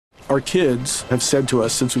Our kids have said to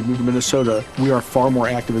us since we moved to Minnesota, we are far more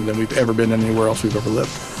active than we've ever been anywhere else we've ever lived.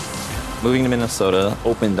 Moving to Minnesota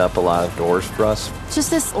opened up a lot of doors for us.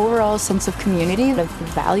 Just this overall sense of community, of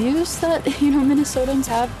values that, Minnesotans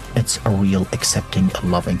have. It's a real accepting,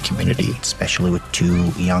 loving community, especially with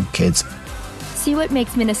 2 young kids. See what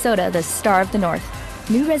makes Minnesota the star of the North.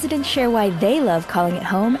 New residents share why they love calling it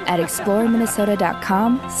home at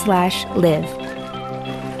exploreminnesota.com/live.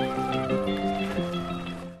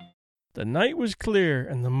 The night was clear,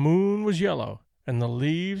 and the moon was yellow, and the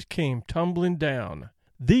leaves came tumbling down.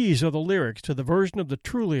 These are the lyrics to the version of the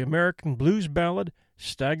truly American blues ballad,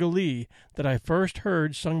 Stagger Lee, that I first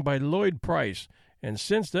heard sung by Lloyd Price, and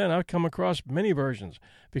since then I've come across many versions,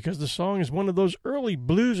 because the song is one of those early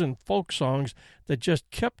blues and folk songs that just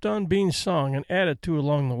kept on being sung and added to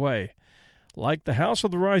along the way. Like The House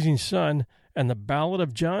of the Rising Sun and the Ballad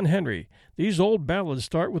of John Henry, these old ballads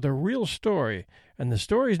start with a real story, and the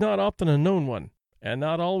story is not often a known one, and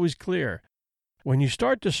not always clear. When you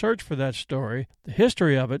start to search for that story, the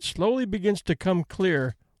history of it slowly begins to come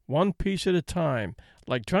clear, one piece at a time,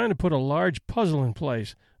 like trying to put a large puzzle in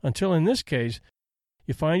place, until in this case,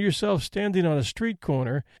 you find yourself standing on a street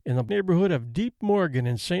corner in the neighborhood of Deep Morgan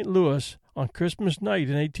in St. Louis on Christmas night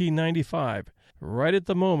in 1895, right at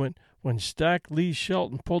the moment when Stack Lee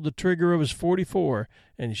Shelton pulled the trigger of his .44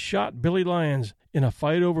 and shot Billy Lyons in a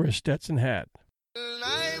fight over a Stetson hat. The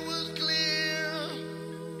night was clear,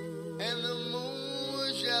 and the moon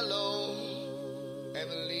was yellow,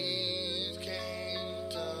 and the leaves came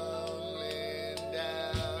tumbling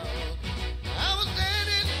down. I was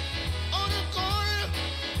standing on the corner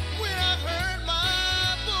when I heard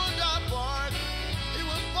my bulldog bark. He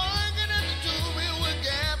was barking at the 2 men who were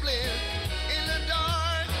gambling in the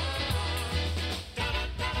dark.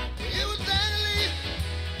 It was Stanley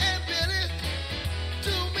and Billy,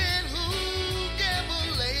 2 men who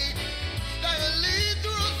gambled late. Stagger Lee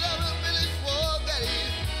threw a 7, Billy swore that he threw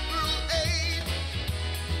 8.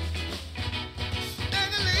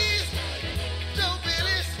 Stagger Lee told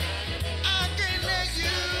Billy, I can't let you go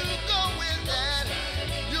with that.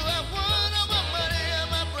 You have won all my money and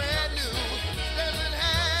my brand new Stetson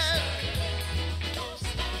hat.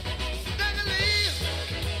 Stagger Lee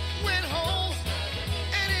went home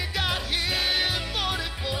and he got his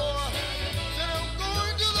 .44. Said I'm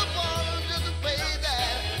going to the bar just to pay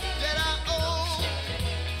that I owe.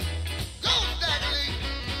 Go, Stagger Lee.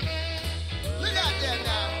 Look out there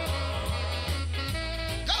now.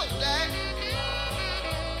 Go, Stag.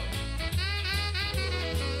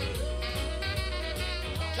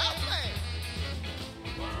 Tough man.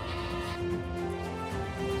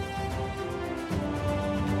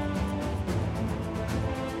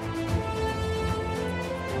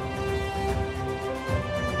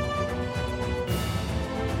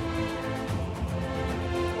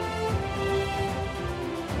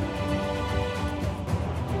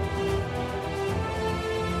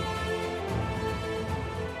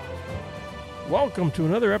 Welcome to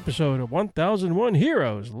another episode of 1001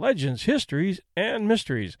 Heroes, Legends, Histories, and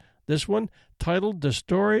Mysteries. This one, titled The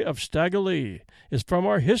Story of Stagger Lee, is from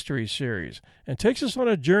our History series and takes us on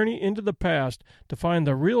a journey into the past to find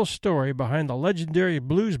the real story behind the legendary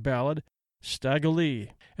blues ballad, Stagger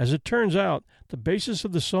Lee. As it turns out, the basis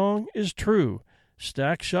of the song is true.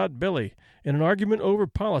 Stack shot Billy in an argument over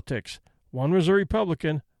politics. One was a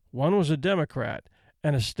Republican, one was a Democrat,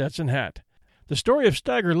 and a Stetson hat. The story of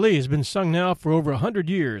Stagger Lee has been sung now for over 100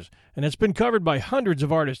 years, and it's been covered by hundreds of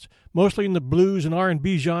artists, mostly in the blues and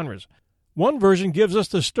R&B genres. One version gives us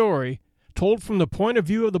the story, told from the point of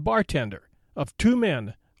view of the bartender, of 2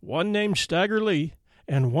 men, one named Stagger Lee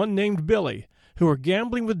and one named Billy, who were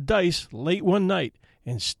gambling with dice late one night,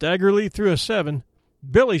 and Stagger Lee threw a 7.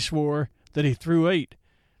 Billy swore that he threw 8.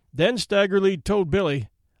 Then Stagger Lee told Billy,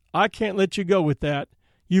 I can't let you go with that.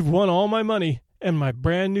 You've won all my money and my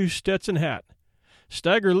brand new Stetson hat.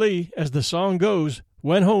 Stagger Lee, as the song goes,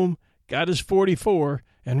 went home, got his .44,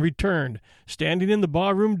 and returned, standing in the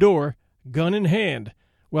barroom door, gun in hand,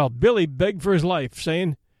 while Billy begged for his life,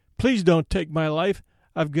 saying, Please don't take my life.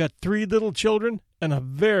 I've got 3 little children and a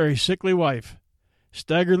very sickly wife.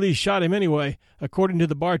 Stagger Lee shot him anyway, according to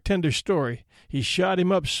the bartender's story. He shot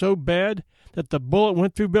him up so bad that the bullet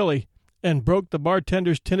went through Billy and broke the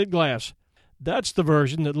bartender's tinted glass. That's the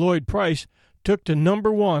version that Lloyd Price took to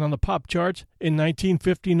number 1 on the pop charts in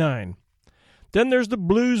 1959. Then there's the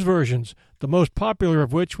blues versions, the most popular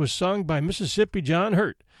of which was sung by Mississippi John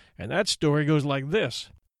Hurt, and that story goes like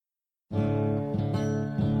this.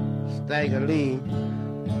 Stagger Lee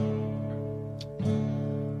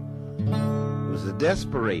was a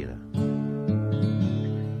desperator.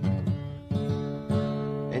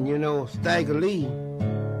 And Stagger Lee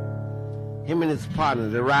him and his partner,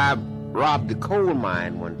 they robbed the coal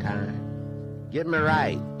mine one time. Get me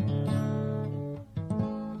right.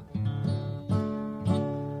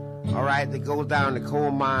 All right, they go down the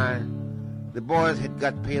coal mine. The boys had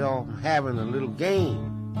got paid off from having a little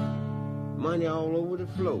game. Money all over the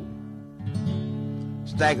floor.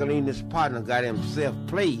 Stagger Lee and his partner got himself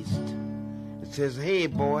placed. It says, hey,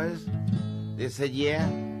 boys. They said, yeah.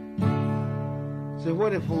 So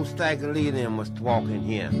what if old Stagger Lee and them was walking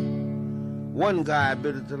here? One guy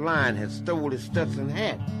bit at the line had stole his Stetson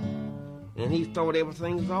hat. And he thought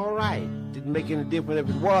everything was all right. Didn't make any difference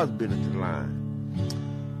if it was bit at the line.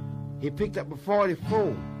 He picked up a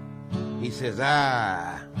 44. He says,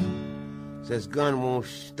 says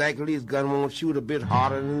Stagger Lee's gun won't shoot a bit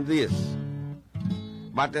harder than this.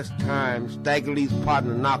 About this time, Stagger Lee's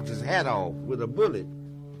partner knocked his hat off with a bullet.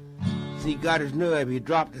 See, he got his nerve, he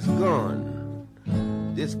dropped his gun.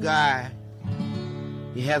 This guy,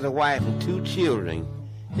 he has a wife and 2 children.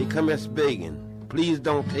 He come here begging, please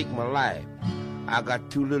don't take my life. I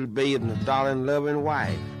got 2 little babes and a darling, loving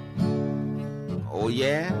wife. Oh,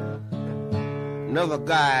 yeah? Another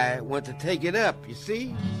guy went to take it up, you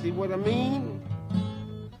see? See what I mean?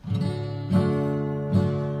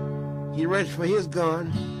 He reached for his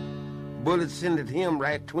gun. Bullet sent at him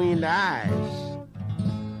right between the eyes.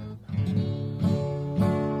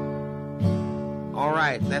 All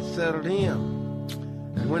right, that settled him.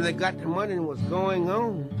 And when they got the money and was going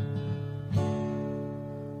on,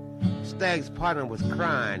 Stag's partner was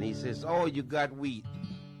crying. He says, oh, you got wheat.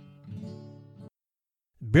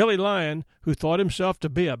 Billy Lyon, who thought himself to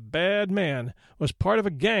be a bad man, was part of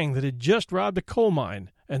a gang that had just robbed a coal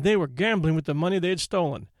mine, and they were gambling with the money they had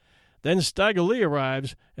stolen. Then Stagger Lee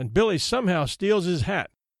arrives, and Billy somehow steals his hat,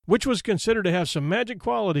 which was considered to have some magic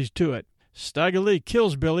qualities to it. Stagger Lee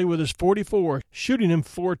kills Billy with his .44, shooting him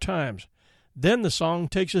 4 times. Then the song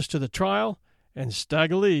takes us to the trial, and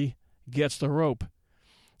Stagger Lee gets the rope.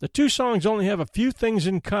 The 2 songs only have a few things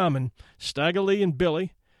in common, Stagger Lee and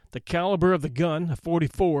Billy: the caliber of the gun, a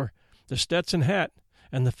 .44, the Stetson hat,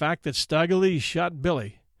 and the fact that Stagger Lee shot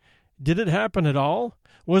Billy. Did it happen at all?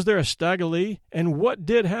 Was there a Stagger Lee? And what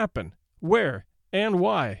did happen? Where? And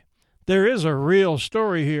why? There is a real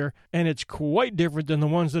story here, and it's quite different than the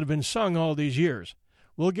ones that have been sung all these years.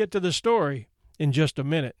 We'll get to the story in just a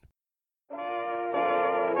minute.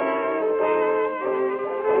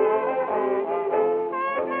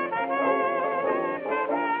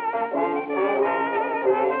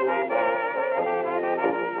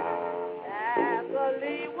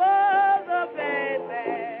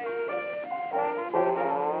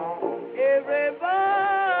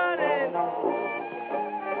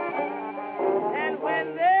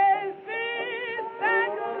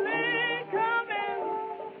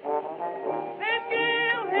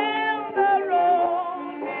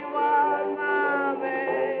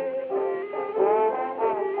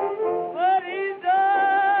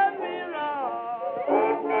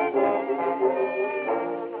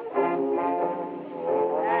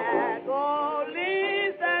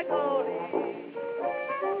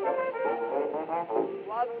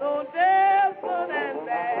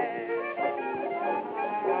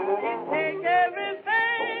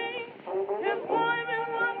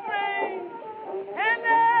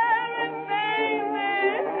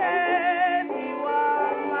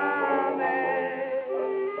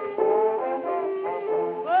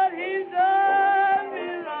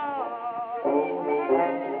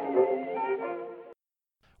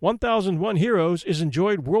 "1001 Heroes" is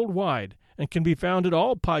enjoyed worldwide and can be found at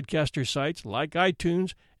all podcaster sites like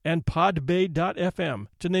iTunes and podbay.fm,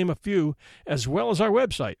 to name a few, as well as our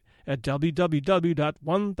website at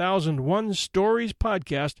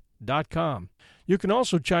www.1001storiespodcast.com. You can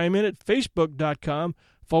also chime in at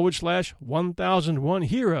facebook.com/1001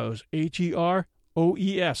 Heroes,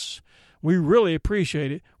 HEROES. We really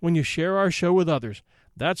appreciate it when you share our show with others.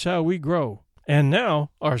 That's how we grow. And now,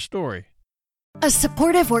 our story. A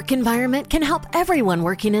supportive work environment can help everyone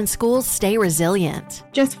working in schools stay resilient.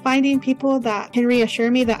 Just finding people that can reassure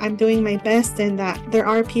me that I'm doing my best and that there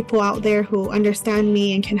are people out there who understand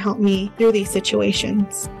me and can help me through these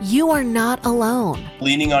situations. You are not alone.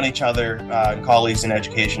 Leaning on each other, colleagues in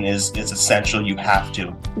education is essential. You have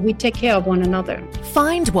to. We take care of one another.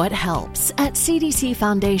 Find what helps at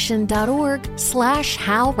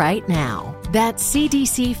cdcfoundation.org/howrightnow. That's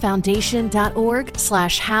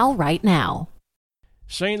cdcfoundation.org/howrightnow.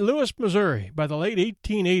 St. Louis, Missouri, by the late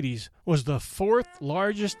 1880s, was the 4th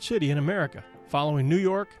largest city in America, following New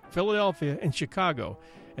York, Philadelphia, and Chicago,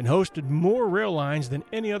 and hosted more rail lines than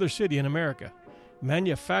any other city in America.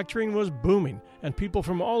 Manufacturing was booming, and people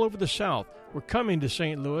from all over the South were coming to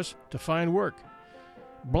St. Louis to find work.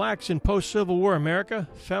 Blacks in post-Civil War America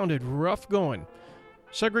found it rough going.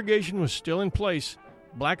 Segregation was still in place,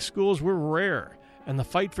 black schools were rare, and the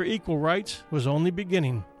fight for equal rights was only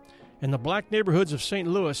beginning. In the black neighborhoods of St.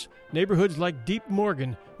 Louis, neighborhoods like Deep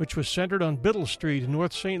Morgan, which was centered on Biddle Street in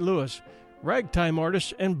North St. Louis, ragtime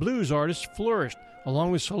artists and blues artists flourished,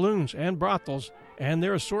 along with saloons and brothels and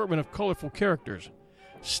their assortment of colorful characters.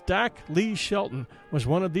 Stack Lee Shelton was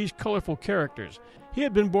one of these colorful characters. He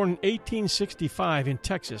had been born in 1865 in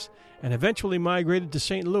Texas and eventually migrated to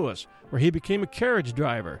St. Louis, where he became a carriage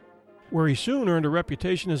driver, where he soon earned a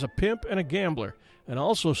reputation as a pimp and a gambler, and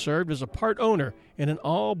also served as a part owner in an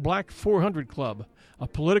all-black 400 club, a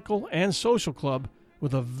political and social club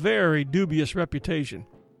with a very dubious reputation.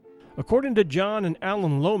 According to John and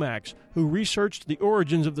Alan Lomax, who researched the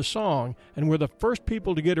origins of the song and were the first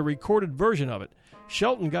people to get a recorded version of it,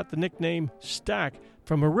 Shelton got the nickname Stack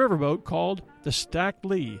from a riverboat called the Stack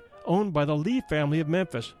Lee, owned by the Lee family of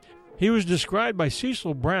Memphis. He was described by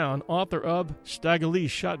Cecil Brown, author of Stagger Lee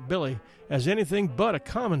Shot Billy, as anything but a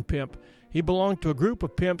common pimp. He belonged to a group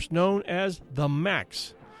of pimps known as the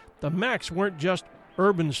Macs. The Macs weren't just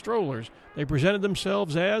urban strollers. They presented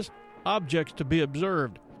themselves as objects to be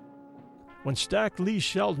observed. When Stack Lee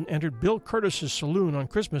Shelton entered Bill Curtis's saloon on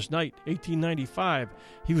Christmas night, 1895,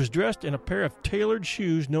 he was dressed in a pair of tailored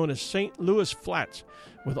shoes known as St. Louis flats,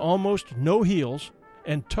 with almost no heels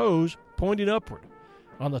and toes pointing upward.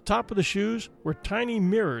 On the top of the shoes were tiny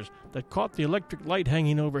mirrors that caught the electric light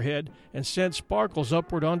hanging overhead and sent sparkles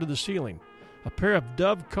upward onto the ceiling. A pair of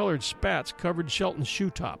dove-colored spats covered Shelton's shoe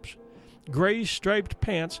tops. Gray striped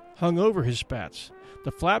pants hung over his spats.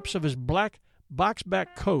 The flaps of his black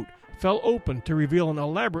box-back coat fell open to reveal an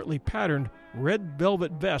elaborately patterned red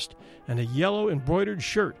velvet vest and a yellow embroidered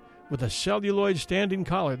shirt with a celluloid standing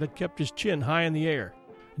collar that kept his chin high in the air.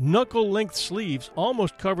 Knuckle-length sleeves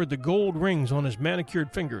almost covered the gold rings on his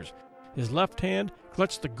manicured fingers. His left hand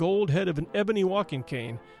clutched the gold head of an ebony walking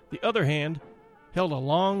cane. The other hand held a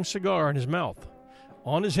long cigar in his mouth.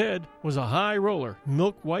 On his head was a high roller,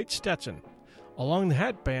 milk-white Stetson. Along the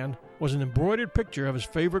hatband was an embroidered picture of his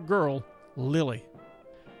favorite girl, Lily.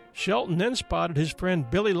 Shelton then spotted his friend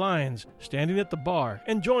Billy Lyons standing at the bar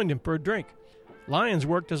and joined him for a drink. Lyons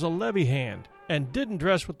worked as a levy hand and didn't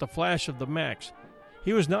dress with the flash of the Macs.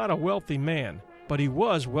 He was not a wealthy man, but he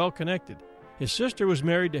was well-connected. His sister was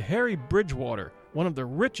married to Harry Bridgewater, one of the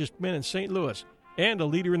richest men in St. Louis and a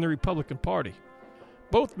leader in the Republican Party.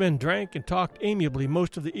 Both men drank and talked amiably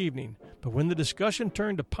most of the evening, but when the discussion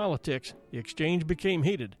turned to politics, the exchange became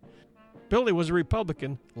heated. Billy was a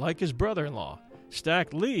Republican, like his brother-in-law.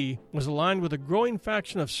 Stack Lee was aligned with a growing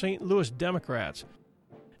faction of St. Louis Democrats.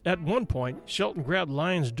 At one point, Shelton grabbed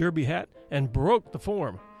Lyons' derby hat and broke the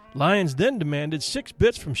form. Lyons then demanded 6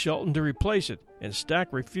 bits from Shelton to replace it, and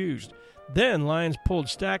Stack refused. Then Lyons pulled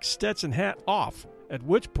Stack's Stetson hat off, at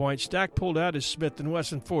which point Stack pulled out his Smith &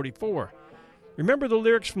 Wesson .44. Remember the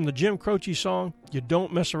lyrics from the Jim Croce song, "You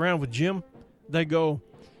Don't Mess Around with Jim"? They go,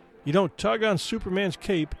 "You don't tug on Superman's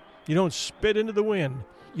cape, you don't spit into the wind,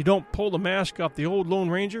 you don't pull the mask off the old Lone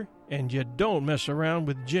Ranger, and you don't mess around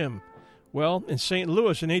with Jim." Well, in St.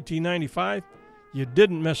 Louis in 1895, you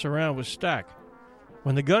didn't mess around with Stack.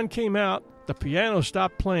 When the gun came out, the piano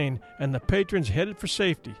stopped playing, and the patrons headed for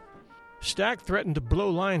safety. Stack threatened to blow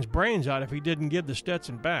Lyons' brains out if he didn't give the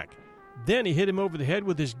Stetson back. Then he hit him over the head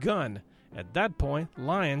with his gun. At that point,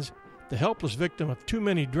 Lyons, the helpless victim of too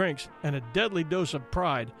many drinks and a deadly dose of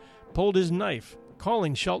pride, pulled his knife,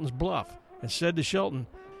 calling Shelton's bluff, and said to Shelton,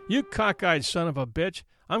 "You cockeyed son of a bitch,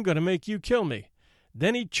 I'm going to make you kill me."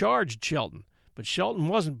 Then he charged Shelton, but Shelton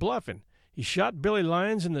wasn't bluffing. He shot Billy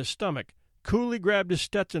Lyons in the stomach, coolly grabbed his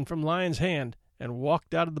Stetson from Lyons' hand, and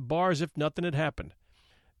walked out of the bar as if nothing had happened.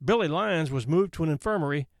 Billy Lyons was moved to an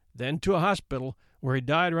infirmary, then to a hospital, where he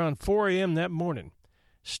died around 4 a.m. that morning.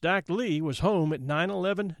 Stack Lee was home at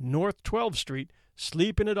 911 North 12th Street,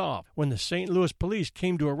 sleeping it off, when the St. Louis police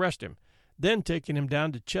came to arrest him, then taking him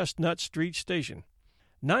down to Chestnut Street Station.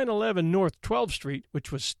 911 North 12th Street,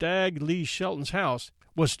 which was Stagg Lee Shelton's house,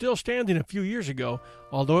 was still standing a few years ago,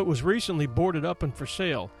 although it was recently boarded up and for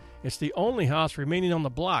sale. It's the only house remaining on the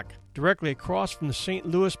block, directly across from the St.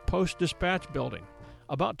 Louis Post-Dispatch building.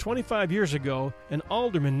 About 25 years ago, an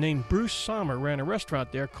alderman named Bruce Sommer ran a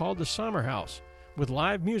restaurant there called the Sommer House, with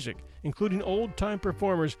live music, including old-time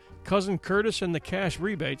performers Cousin Curtis and the Cash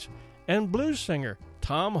Rebates, and blues singer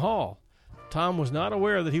Tom Hall. Tom was not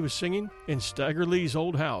aware that he was singing in Stagger Lee's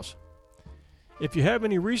old house. If you have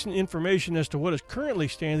any recent information as to what is currently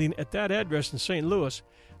standing at that address in St. Louis,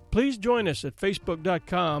 please join us at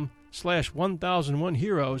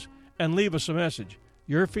facebook.com/1001heroes and leave us a message.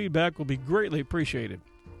 Your feedback will be greatly appreciated.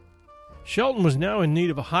 Shelton was now in need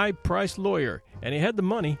of a high-priced lawyer, and he had the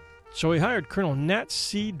money, so he hired Colonel Nat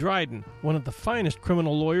C. Dryden, one of the finest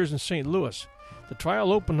criminal lawyers in St. Louis. The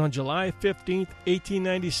trial opened on July 15,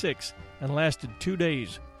 1896, and lasted 2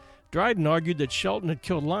 days. Dryden argued that Shelton had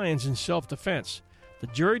killed Lyons in self-defense. The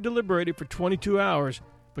jury deliberated for 22 hours,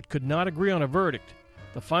 but could not agree on a verdict.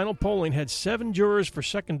 The final polling had 7 jurors for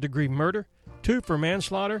second-degree murder, 2 for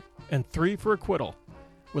manslaughter, and 3 for acquittal.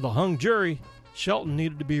 With a hung jury, Shelton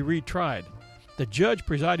needed to be retried. The judge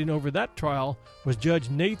presiding over that trial was Judge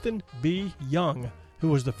Nathan B. Young, who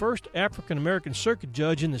was the first African-American circuit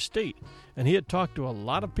judge in the state, and he had talked to a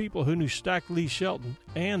lot of people who knew Stack Lee Shelton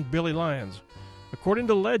and Billy Lyons. According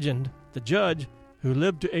to legend, the judge, who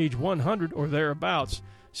lived to age 100 or thereabouts,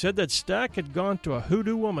 said that Stack had gone to a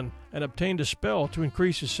hoodoo woman and obtained a spell to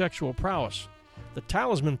increase his sexual prowess. The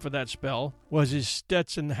talisman for that spell was his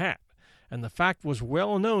Stetson hat, and the fact was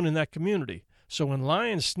well known in that community. So when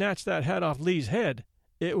Lyons snatched that hat off Lee's head,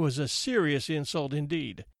 it was a serious insult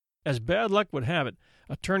indeed. As bad luck would have it,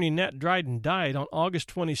 attorney Nat Dryden died on August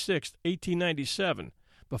 26, 1897,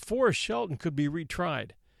 before Shelton could be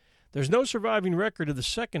retried. There's no surviving record of the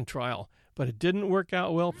second trial, but it didn't work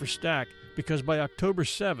out well for Stack because by October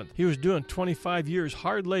 7th, he was doing 25 years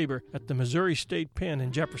hard labor at the Missouri State Pen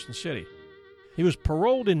in Jefferson City. He was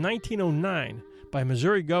paroled in 1909 by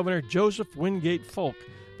Missouri Governor Joseph Wingate Folk,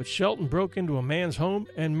 but Shelton broke into a man's home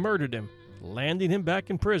and murdered him, landing him back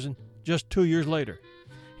in prison just 2 years later.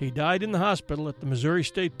 He died in the hospital at the Missouri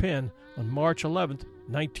State Pen on March 11,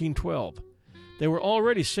 1912. They were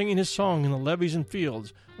already singing his song in the levees and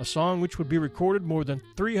fields, a song which would be recorded more than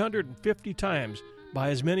 350 times by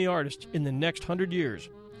as many artists in the next 100 years.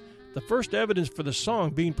 The first evidence for the song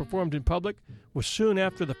being performed in public was soon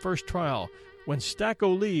after the first trial, when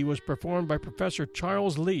Stack-O-Lee was performed by Professor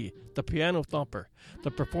Charles Lee, the piano thumper,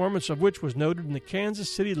 the performance of which was noted in the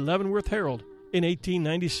Kansas City Leavenworth Herald in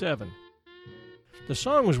 1897. The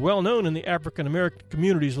song was well known in the African-American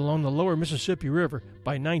communities along the lower Mississippi River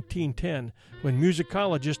by 1910, when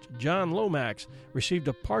musicologist John Lomax received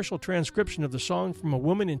a partial transcription of the song from a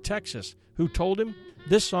woman in Texas who told him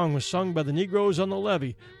this song was sung by the Negroes on the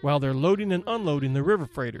levee while they're loading and unloading the river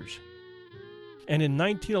freighters. And in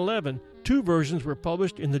 1911, 2 versions were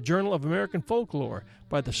published in the Journal of American Folklore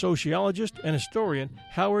by the sociologist and historian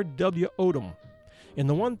Howard W. Odom. In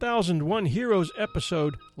the 1001 Heroes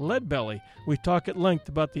episode, Leadbelly, we talk at length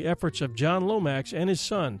about the efforts of John Lomax and his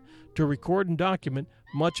son to record and document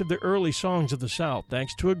much of the early songs of the South,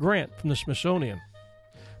 thanks to a grant from the Smithsonian.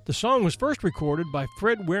 The song was first recorded by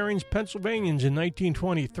Fred Waring's Pennsylvanians in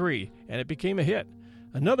 1923, and it became a hit.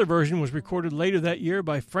 Another version was recorded later that year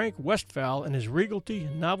by Frank Westphal and his Regalty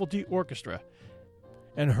Novelty Orchestra.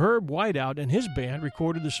 And Herb Whiteout and his band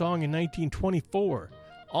recorded the song in 1924.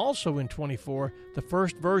 Also in 24, the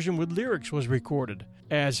first version with lyrics was recorded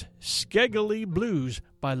as Skegely Blues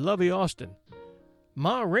by Lovey Austin.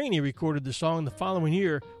 Ma Rainey recorded the song the following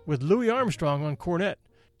year with Louis Armstrong on cornet,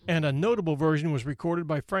 and a notable version was recorded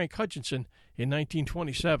by Frank Hutchinson in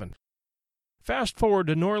 1927. Fast forward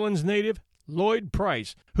to New Orleans native Lloyd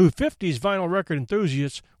Price, who 50s vinyl record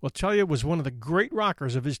enthusiasts will tell you was one of the great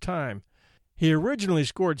rockers of his time. He originally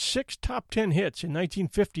scored 6 top 10 hits in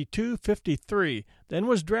 1952-53, then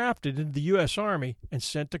was drafted into the U.S. Army and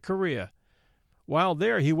sent to Korea. While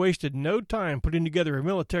there, he wasted no time putting together a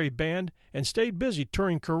military band and stayed busy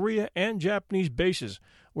touring Korea and Japanese bases,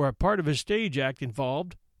 where a part of his stage act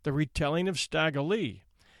involved the retelling of Stagger-Lee.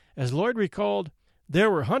 As Lloyd recalled,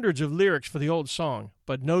 there were hundreds of lyrics for the old song,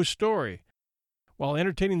 but no story. While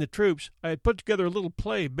entertaining the troops, I had put together a little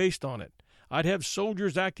play based on it. I'd have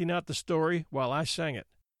soldiers acting out the story while I sang it.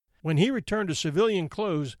 When he returned to civilian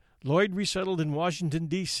clothes, Lloyd resettled in Washington,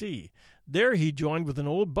 D.C. There he joined with an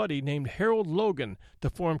old buddy named Harold Logan to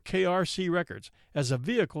form KRC Records as a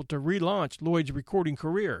vehicle to relaunch Lloyd's recording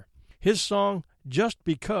career. His song, Just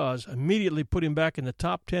Because, immediately put him back in the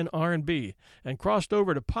top 10 R&B and crossed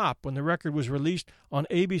over to pop when the record was released on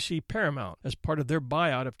ABC Paramount as part of their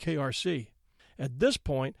buyout of KRC. At this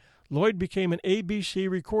point, Lloyd became an ABC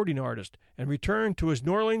recording artist and returned to his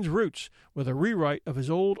New Orleans roots with a rewrite of his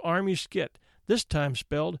old Army skit, this time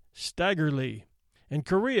spelled Stagger-Lee. In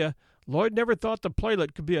Korea, Lloyd never thought the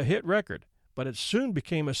playlet could be a hit record, but it soon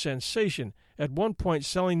became a sensation, at one point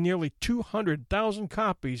selling nearly 200,000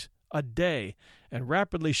 copies a day, and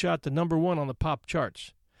rapidly shot to number 1 on the pop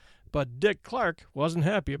charts. But Dick Clark wasn't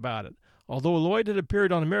happy about it. Although Lloyd had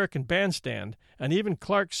appeared on American Bandstand and even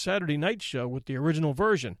Clark's Saturday Night Show with the original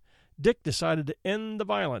version, Dick decided to end the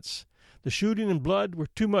violence. The shooting and blood were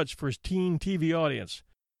too much for his teen TV audience.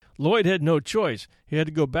 Lloyd had no choice. He had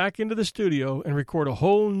to go back into the studio and record a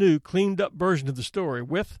whole new, cleaned-up version of the story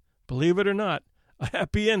with, believe it or not, a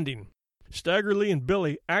happy ending. Stagger Lee and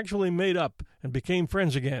Billy actually made up and became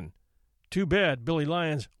friends again. Too bad Billy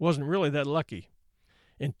Lyons wasn't really that lucky.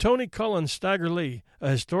 In Tony Cullen's Stagger Lee,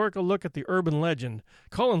 a historical look at the urban legend,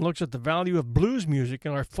 Cullen looks at the value of blues music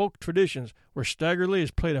in our folk traditions where Stagger Lee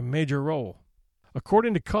has played a major role.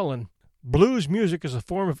 According to Cullen, blues music is a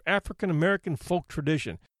form of African-American folk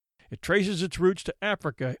tradition. It traces its roots to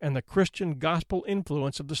Africa and the Christian gospel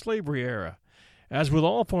influence of the slavery era. As with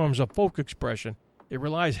all forms of folk expression, it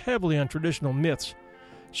relies heavily on traditional myths.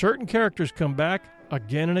 Certain characters come back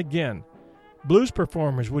again and again. Blues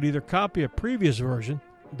performers would either copy a previous version,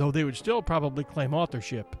 though they would still probably claim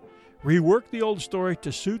authorship, rework the old story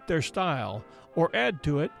to suit their style, or add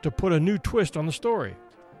to it to put a new twist on the story.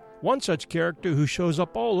 One such character who shows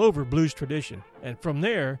up all over blues tradition, and from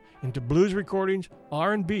there into blues recordings,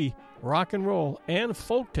 R&B, rock and roll, and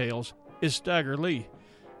folk tales is Stagger Lee,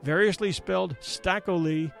 variously spelled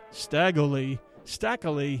Stacko-Lee, Staggo-Lee,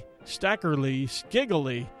 Stacka-Lee, Stacker-Lee,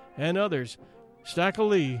 Skiggle-Lee, and others.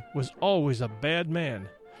 Stacko-Lee was always a bad man.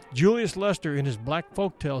 Julius Lester in his Black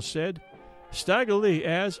Folktales said, Stagger Lee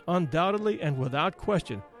as, undoubtedly and without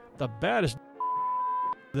question, the baddest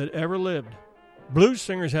that ever lived. Blues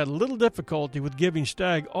singers had little difficulty with giving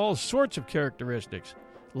Stag all sorts of characteristics.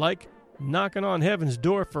 Like Knockin' on Heaven's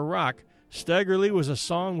Door for rock, Stagger Lee was a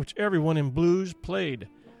song which everyone in blues played.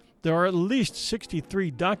 There are at least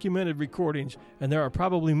 63 documented recordings, and there are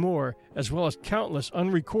probably more, as well as countless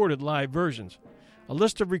unrecorded live versions. A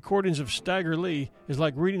list of recordings of Stagger Lee is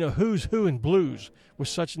like reading a who's who in blues, with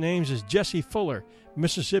such names as Jesse Fuller,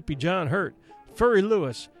 Mississippi John Hurt, Furry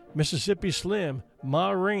Lewis, Mississippi Slim,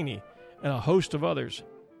 Ma Rainey, and a host of others.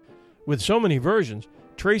 With so many versions,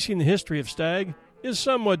 tracing the history of Stag is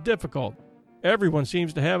somewhat difficult. Everyone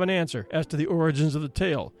seems to have an answer as to the origins of the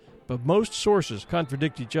tale, but most sources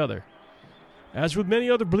contradict each other. As with many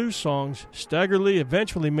other blues songs, Stagger Lee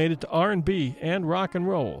eventually made it to R&B and rock and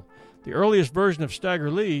roll. The earliest version of Stagger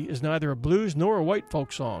Lee is neither a blues nor a white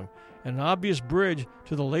folk song, and an obvious bridge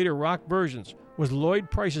to the later rock versions was Lloyd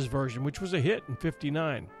Price's version, which was a hit in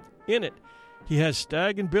 '59. In it, he has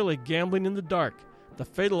Stag and Billy gambling in the dark. The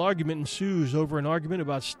fatal argument ensues over an argument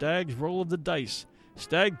about Stag's roll of the dice.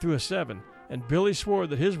 Stag threw a 7, and Billy swore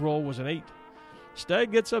that his roll was an 8.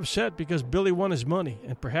 Stag gets upset because Billy won his money,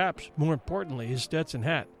 and perhaps, more importantly, his Stetson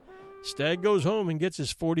hat. Stag goes home and gets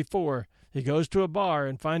his 44. He goes to a bar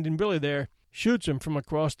and, finding Billy there, shoots him from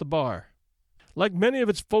across the bar. Like many of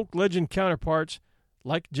its folk legend counterparts,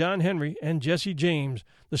 like John Henry and Jesse James,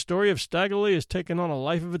 the story of Stagger Lee has taken on a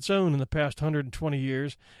life of its own in the past 120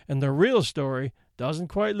 years, and the real story doesn't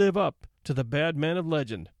quite live up to the bad men of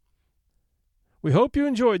legend. We hope you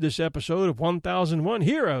enjoyed this episode of 1001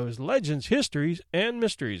 Heroes, Legends, Histories, and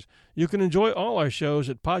Mysteries. You can enjoy all our shows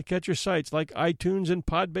at podcatcher sites like iTunes and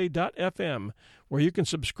podbay.fm, where you can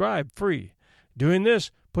subscribe free. Doing this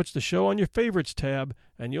puts the show on your Favorites tab,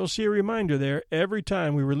 and you'll see a reminder there every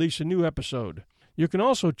time we release a new episode. You can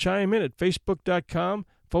also chime in at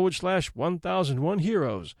facebook.com/1001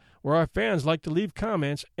 Heroes, where our fans like to leave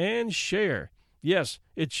comments and share. Yes,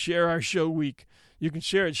 it's Share Our Show Week. You can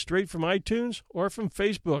share it straight from iTunes or from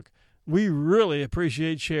Facebook. We really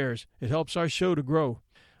appreciate shares. It helps our show to grow.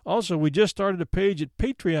 Also, we just started a page at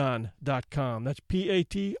patreon.com. That's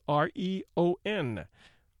Patreon.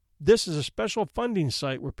 This is a special funding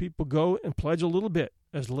site where people go and pledge a little bit,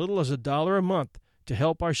 as little as $1 a month, to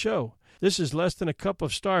help our show. This is less than a cup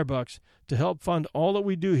of Starbucks to help fund all that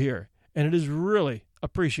we do here, and it is really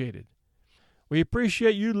appreciated. We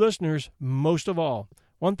appreciate you listeners most of all.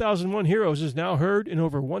 1001 Heroes is now heard in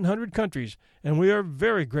over 100 countries, and we are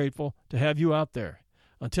very grateful to have you out there.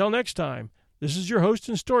 Until next time, this is your host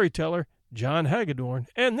and storyteller, John Hagedorn,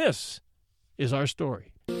 and this is our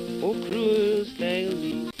story. Oh, cruel Stagger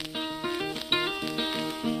Lee.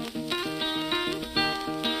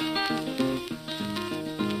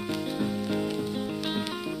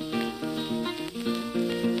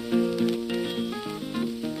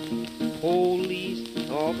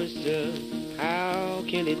 Police officer, how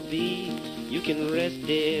can it be you can arrest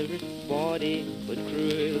everybody but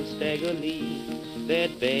cruel Stagger Lee,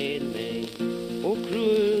 that bad man? Oh,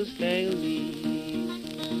 cruel Stagger Lee.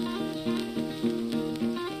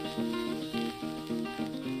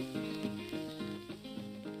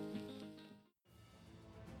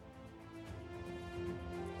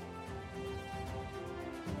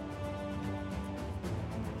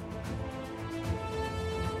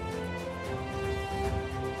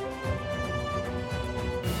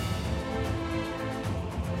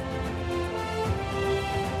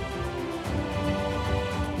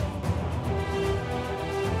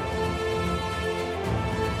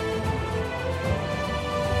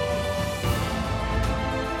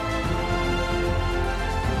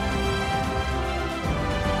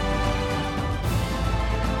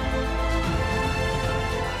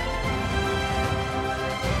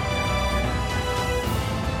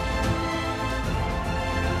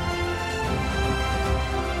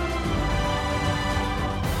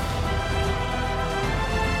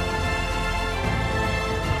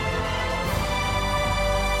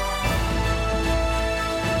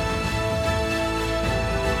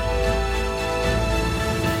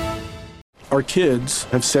 Our kids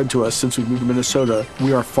have said to us since we moved to Minnesota,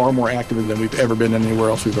 we are far more active than we've ever been anywhere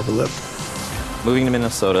else we've ever lived. Moving to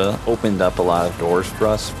Minnesota opened up a lot of doors for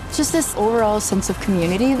us. Just this overall sense of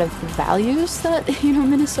community, of values that,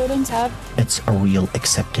 Minnesotans have. It's a real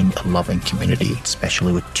accepting, loving community,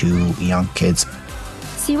 especially with 2 young kids.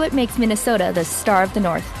 See what makes Minnesota the star of the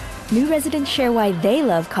North. New residents share why they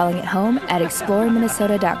love calling it home at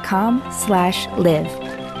exploreminnesota.com/live.